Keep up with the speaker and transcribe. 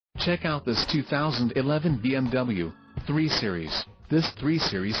Check out this 2011 BMW 3 Series. This 3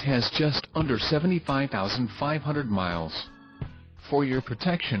 Series has just under 75,500 miles. For your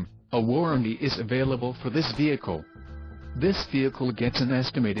protection, a warranty is available for this vehicle. This vehicle gets an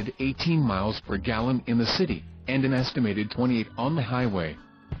estimated 18 miles per gallon in the city, and an estimated 28 on the highway.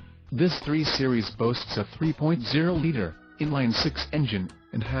 This 3 Series boasts a 3.0-liter inline-six engine,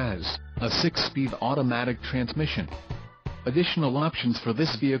 and has a 6-speed automatic transmission. Additional options for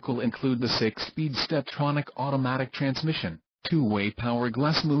this vehicle include the 6-speed Steptronic automatic transmission, 2-way power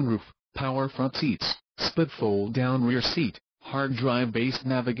glass moonroof, power front seats, split fold-down rear seat, hard drive-based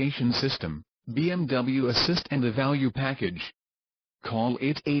navigation system, BMW Assist and a value package. Call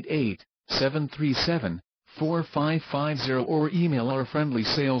 888-737-4550 or email our friendly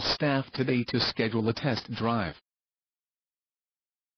sales staff today to schedule a test drive.